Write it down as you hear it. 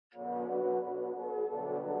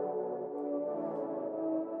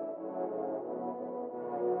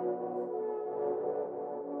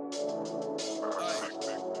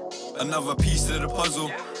another piece to the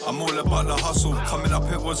puzzle. I'm all about the hustle, coming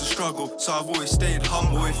up it was a struggle, so I've always stayed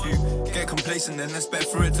humble. If you get complacent then expect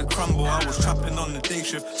for it to crumble. I was trapping on the day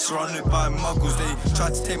shift, surrounded by muggles. They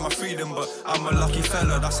tried to take my freedom, but I'm a lucky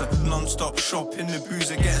fella. That's a non-stop shop in the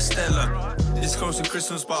boozer, get a Stella. It's close to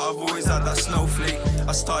Christmas, but I've always had that snowflake.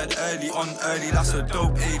 I started early, that's a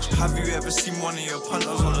dope age. Have you ever seen one of your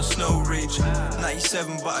punters on a snow rage?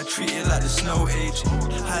 97, but I treat it like the snow age.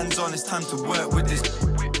 Hands on, it's time to work with this.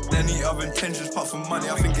 Any other intentions apart from money,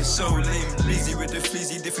 I think it's so lame. Busy with the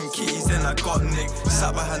fleazy, different kitties, then I got Nick.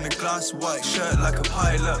 Sat behind the glass, white shirt like a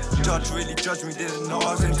pilot. Judge really judged me, didn't know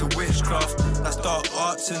I was into witchcraft. That's dark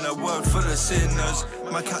arts in a world full of sinners.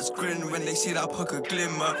 My cats grin when they see that pucker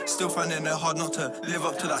glimmer. Still finding it hard not to live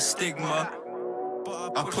up to that stigma.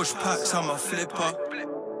 I push packs, I'm a flipper.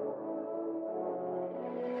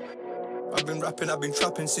 I've been rapping, I've been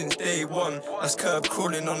trapping since day one. That's curb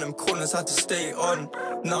crawling on them corners, had to stay on.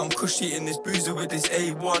 Now I'm cushy in this boozer with this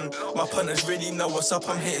A1. My punters really know what's up,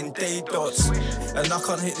 I'm hitting day dots. And I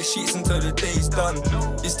can't hit the sheets until the day's done.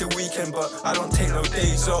 It's the weekend, but I don't take no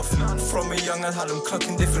days off. From a young I had them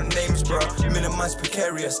clucking different names, bruh. Minimise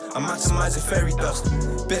precarious, I maximise the fairy dust.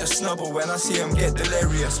 Bit of snubble when I see them get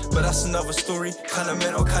delirious, but that's another story, kinda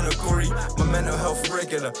mental, kinda gory. My mental health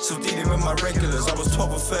regular, so dealing with my regulars. I was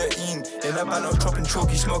 12 or 13, in a band I was chopping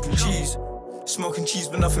chalky, smoking cheese. Smoking cheese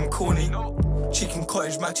but nothing corny. Chicken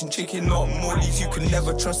cottage matching chicken, not Morley's. You can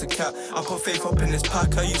never trust a cat. I put faith up in this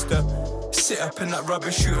pack. I used to sit up in that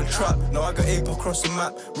rubbish, shoot and trap. Now I got ape across the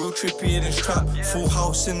map, real trippy in this trap. Full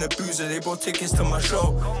house in the boozer, they bought tickets to my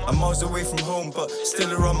show. I'm miles away from home, but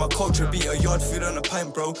still around my culture. Beat a yard food on a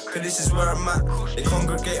pint, bro, cause this is where I'm at. They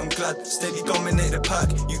congregate, I'm glad, steady dominate the pack.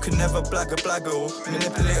 You can never blag a blagger or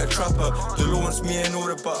manipulate a trapper. The law wants me in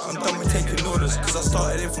order, but I'm done with taking orders, cause I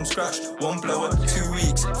started it from scratch. One blower, 2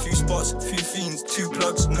 weeks, few spots, few fiends, 2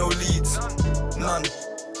 plugs, no leads, none.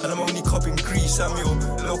 And I'm only copying grease, I'm your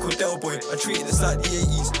local Del boy. I treat this like the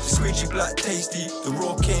 80s, squidgy black tasty, the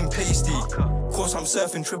raw cane pasty. Of course I'm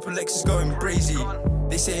surfing, Triple X is going brazy.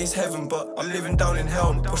 They say it's heaven, but I'm living down in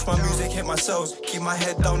hell. Push my music, hit my cells, keep my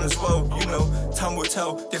head down as well. You know, time will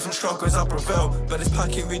tell, different struggles I prevail, but this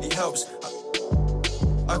packet really helps.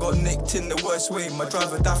 I got nicked in the worst way, my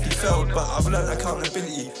driver daftly failed, but I've learned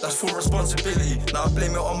accountability, that's full responsibility. Now I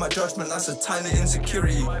blame it on my judgment, that's a tiny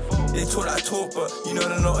insecurity. They talk that talk, but you know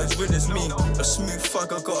they're not as real as me. A smooth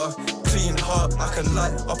fuck, I got a clean heart. I can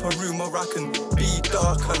light up a room or I can be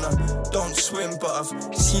dark. And I don't swim, but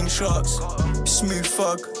I've seen sharks. Smooth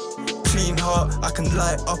fuck, clean heart. I can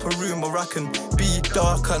light up a room or I can be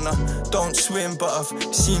dark. And I don't swim, but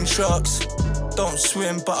I've seen sharks. Don't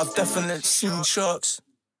swim, but I've definitely seen sharks.